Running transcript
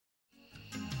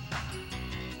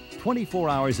24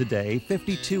 hours a day,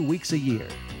 52 weeks a year,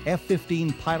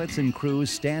 F-15 pilots and crews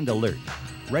stand alert,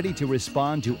 ready to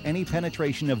respond to any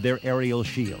penetration of their aerial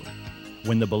shield.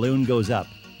 When the balloon goes up,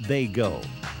 they go.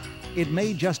 It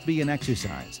may just be an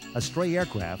exercise, a stray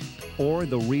aircraft, or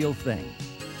the real thing.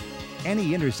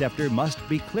 Any interceptor must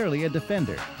be clearly a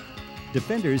defender.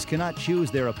 Defenders cannot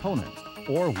choose their opponent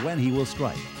or when he will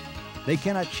strike. They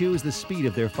cannot choose the speed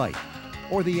of their fight,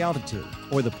 or the altitude,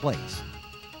 or the place.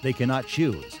 They cannot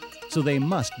choose, so they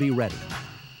must be ready.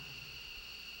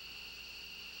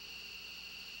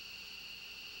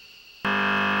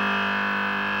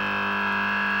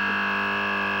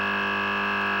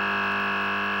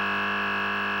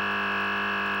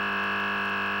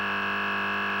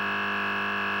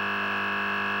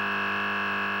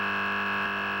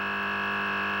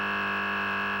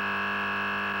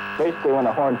 Basically, when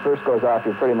the horn first goes off,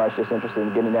 you're pretty much just interested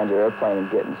in getting down to your airplane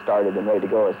and getting started and ready to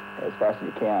go as fast as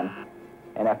you can.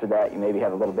 And after that, you maybe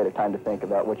have a little bit of time to think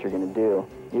about what you're going to do.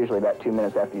 Usually about 2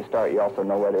 minutes after you start, you also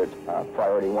know whether it's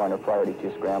priority 1 or priority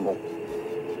 2 scramble.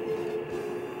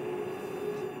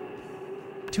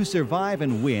 To survive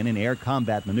and win in air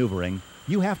combat maneuvering,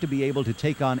 you have to be able to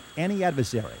take on any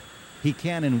adversary. He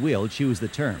can and will choose the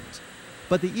terms.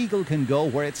 But the Eagle can go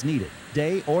where it's needed,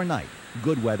 day or night,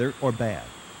 good weather or bad.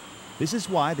 This is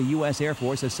why the U.S. Air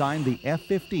Force assigned the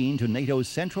F-15 to NATO's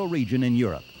central region in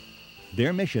Europe.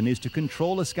 Their mission is to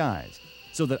control the skies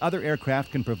so that other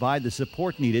aircraft can provide the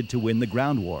support needed to win the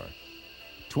ground war.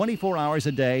 24 hours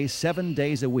a day, 7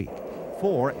 days a week,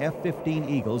 4 F-15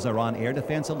 Eagles are on air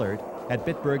defense alert at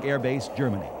Bitburg Air Base,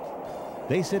 Germany.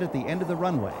 They sit at the end of the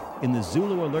runway in the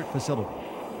Zulu Alert facility,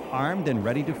 armed and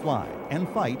ready to fly and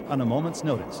fight on a moment's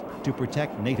notice to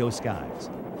protect NATO skies.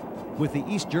 With the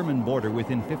East German border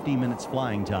within 15 minutes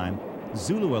flying time,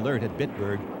 Zulu Alert at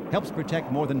Bitburg helps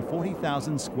protect more than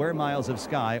 40,000 square miles of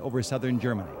sky over southern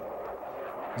Germany.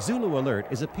 Zulu Alert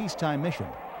is a peacetime mission,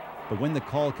 but when the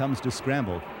call comes to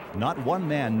scramble, not one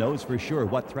man knows for sure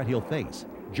what threat he'll face.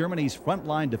 Germany's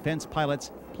frontline defense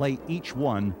pilots play each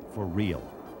one for real.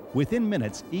 Within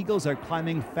minutes, Eagles are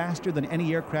climbing faster than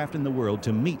any aircraft in the world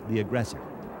to meet the aggressor.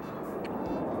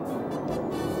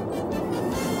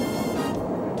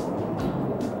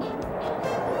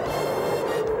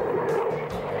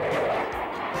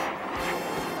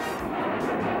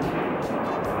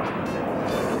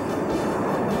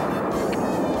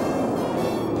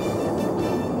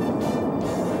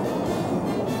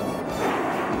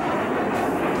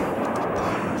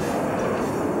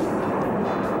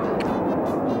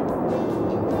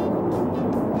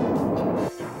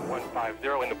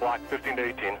 In the block, 15 to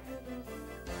 18.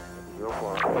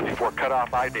 04 cut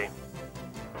off ID.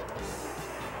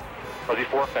 Fuzzy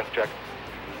 4 fence check.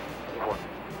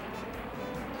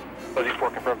 Fuzzy 4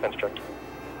 confirm fence check.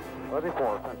 Fuzzy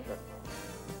 4 fence check.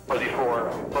 Fuzzy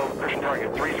 4 low Christian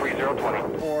target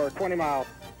 33020. For 20 miles.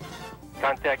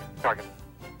 Contact target.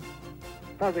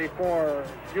 Fuzzy 4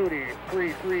 Judy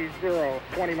 330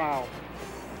 20 miles.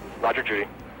 Roger, Judy.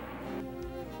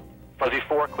 Fuzzy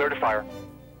 4 clear to fire.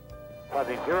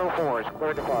 Fuzzy 04 is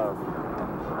cleared to fire.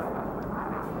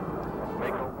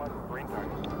 Mako 1 green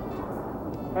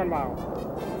target. 10 miles.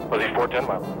 Fuzzy 4 10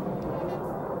 miles.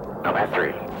 Nomad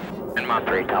 3. And Mont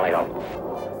 3, Toledo.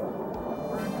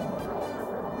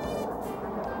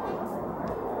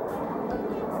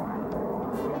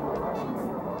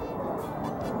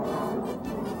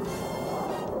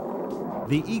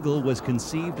 The Eagle was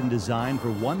conceived and designed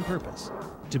for one purpose: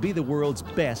 to be the world's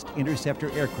best interceptor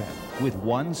aircraft with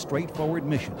one straightforward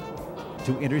mission: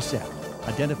 to intercept,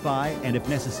 identify, and if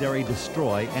necessary,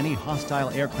 destroy any hostile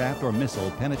aircraft or missile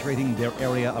penetrating their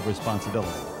area of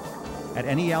responsibility. At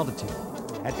any altitude,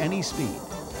 at any speed,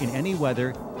 in any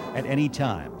weather, at any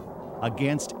time,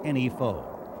 against any foe.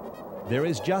 There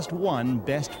is just one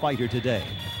best fighter today: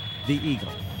 the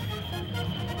Eagle.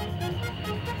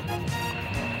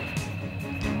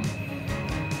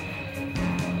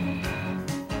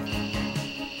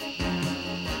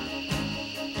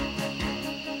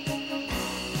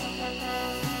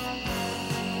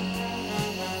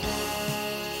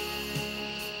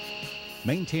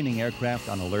 Maintaining aircraft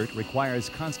on alert requires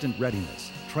constant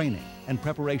readiness, training, and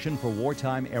preparation for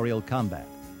wartime aerial combat.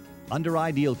 Under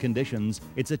ideal conditions,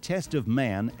 it's a test of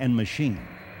man and machine.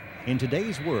 In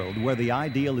today's world, where the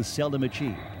ideal is seldom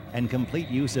achieved and complete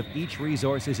use of each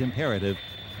resource is imperative,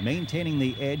 maintaining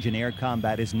the edge in air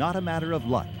combat is not a matter of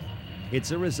luck.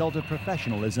 It's a result of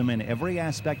professionalism in every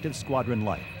aspect of squadron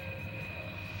life.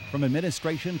 From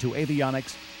administration to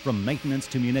avionics, from maintenance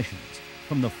to munitions,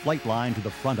 from the flight line to the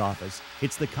front office,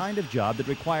 it's the kind of job that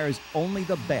requires only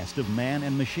the best of man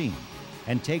and machine,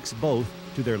 and takes both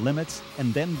to their limits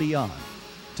and then beyond,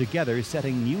 together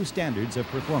setting new standards of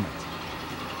performance.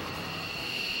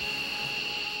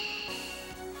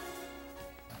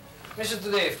 Mission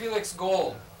today, Felix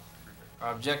Gold.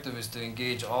 Our objective is to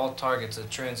engage all targets that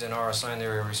trends in our assigned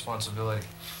area of responsibility.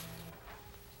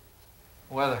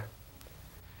 Weather.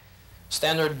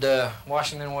 Standard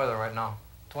Washington weather right now.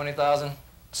 20,000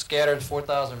 scattered,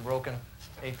 4,000 broken,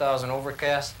 8,000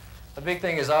 overcast. The big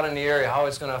thing is out in the area, how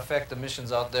it's going to affect the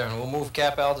missions out there, and we'll move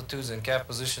cap altitudes and cap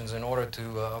positions in order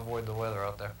to avoid the weather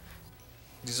out there.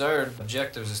 Desired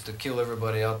objectives is to kill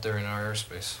everybody out there in our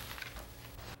airspace.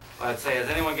 I'd say, as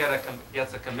anyone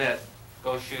gets a commit,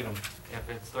 go shoot them. If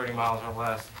it's 30 miles or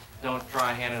less, don't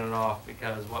try handing it off,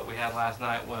 because what we had last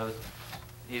night was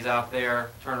he's out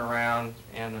there, turn around,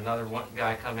 and another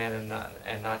guy come in and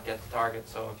not get the target.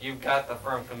 So if you've got the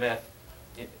firm commit,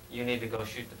 you need to go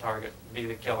shoot the target, be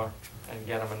the killer, and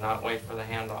get them and not wait for the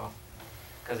handoff.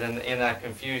 Because in that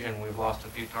confusion, we've lost a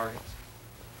few targets.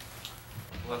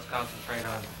 Let's concentrate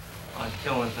on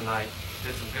killing tonight.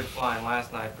 Did some good flying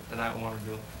last night, but tonight we want to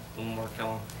do a little more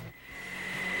killing.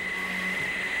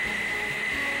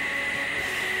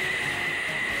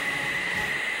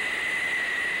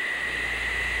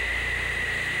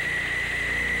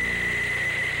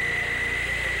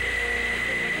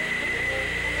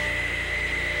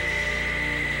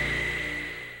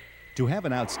 To have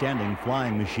an outstanding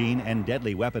flying machine and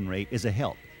deadly weaponry is a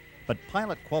help, but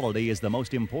pilot quality is the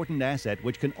most important asset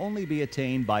which can only be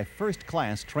attained by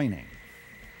first-class training.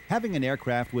 Having an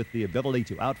aircraft with the ability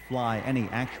to outfly any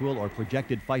actual or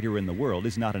projected fighter in the world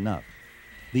is not enough.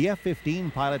 The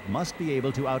F-15 pilot must be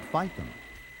able to outfight them.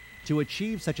 To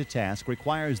achieve such a task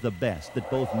requires the best that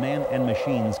both men and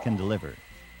machines can deliver,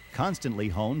 constantly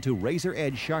honed to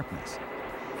razor-edge sharpness.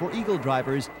 For Eagle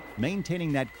drivers,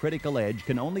 maintaining that critical edge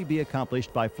can only be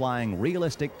accomplished by flying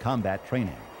realistic combat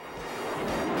training.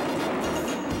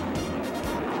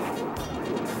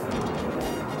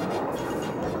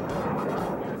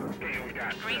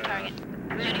 Green target.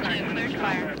 32, clear to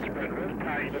fire.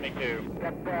 22.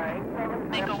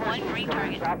 Echo 1, green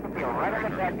target. Right on the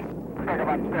deck. Talk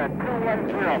about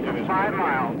 210, 5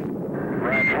 miles.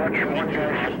 Roger, one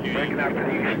guy breaking out to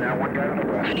the east now, one guy on the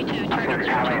west. 22, target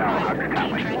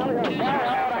 025.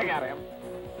 I got him.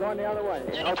 Going the other way.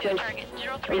 22, target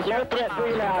 030. He's no threat,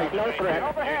 3 now, he's no threat.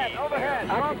 Overhead.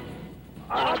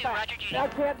 22, roger, Judy. I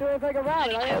can't do anything about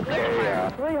it. I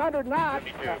have 300 knots.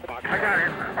 I got it.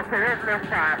 Okay, there's lift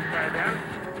 5 right down.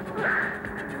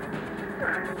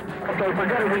 Okay,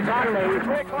 forget it, he's on me.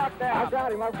 3 o'clock down. I've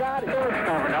got him. Nose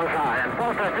high.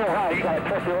 Parker, still high. You got to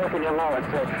push your work in your low at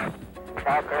 6.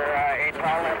 Parker, 8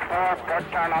 tall left 4, port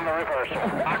turn on the reverse.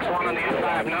 Box 1 on the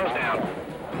F5, nose down.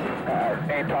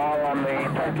 8 tall on the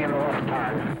turkey in the left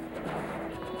turn.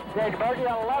 Jake Bertie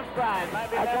on the left side. I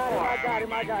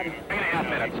got him. 3.5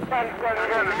 minutes.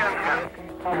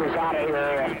 Cover's out of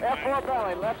here. F4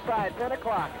 belly, left side, 10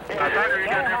 o'clock. You got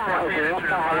F14 left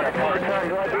side. Turn,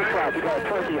 go ahead, east side. You got a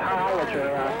turkey high at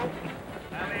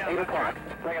your 8 o'clock.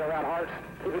 Bring it around hard.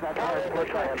 Keep it back hard. Push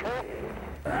hand.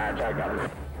 Alright, I got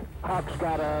it. Hawk's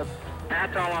got a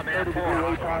That's all on the 30 degree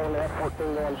F4. retard on the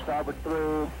F14 on starboard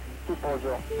through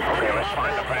 240. Okay, let's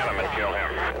find the Phantom and kill him.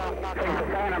 Think the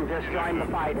Phantom just joined the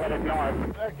fight, headed north.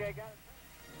 Okay, got it.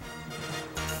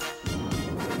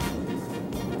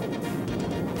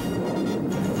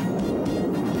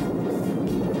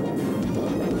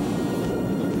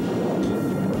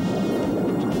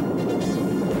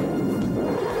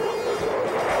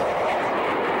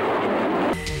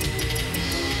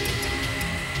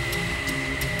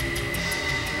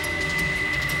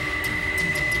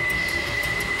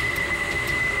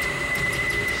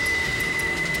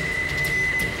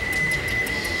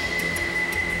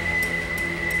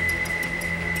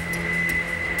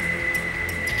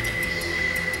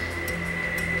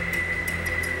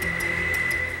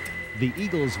 The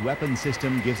Eagle's weapon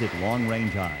system gives it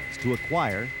long-range eyes to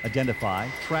acquire, identify,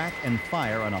 track, and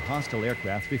fire on a hostile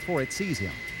aircraft before it sees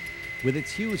him. With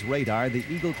its Hughes radar, the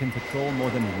Eagle can patrol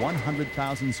more than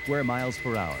 100,000 square miles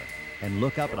per hour and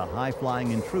look up at a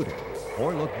high-flying intruder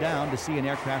or look down to see an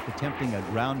aircraft attempting a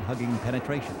ground-hugging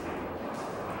penetration.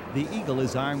 The Eagle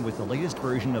is armed with the latest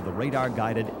version of the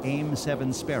radar-guided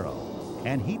AIM-7 Sparrow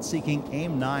and heat-seeking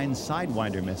AIM-9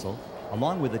 Sidewinder missile,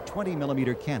 along with a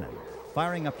 20mm cannon,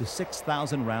 firing up to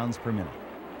 6,000 rounds per minute.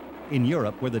 In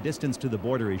Europe, where the distance to the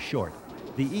border is short,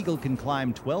 the Eagle can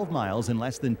climb 12 miles in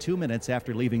less than 2 minutes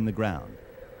after leaving the ground.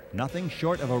 Nothing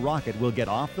short of a rocket will get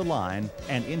off the line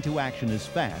and into action as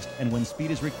fast and when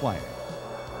speed is required.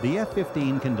 The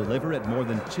F-15 can deliver at more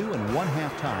than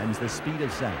 2.5 times the speed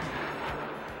of sound.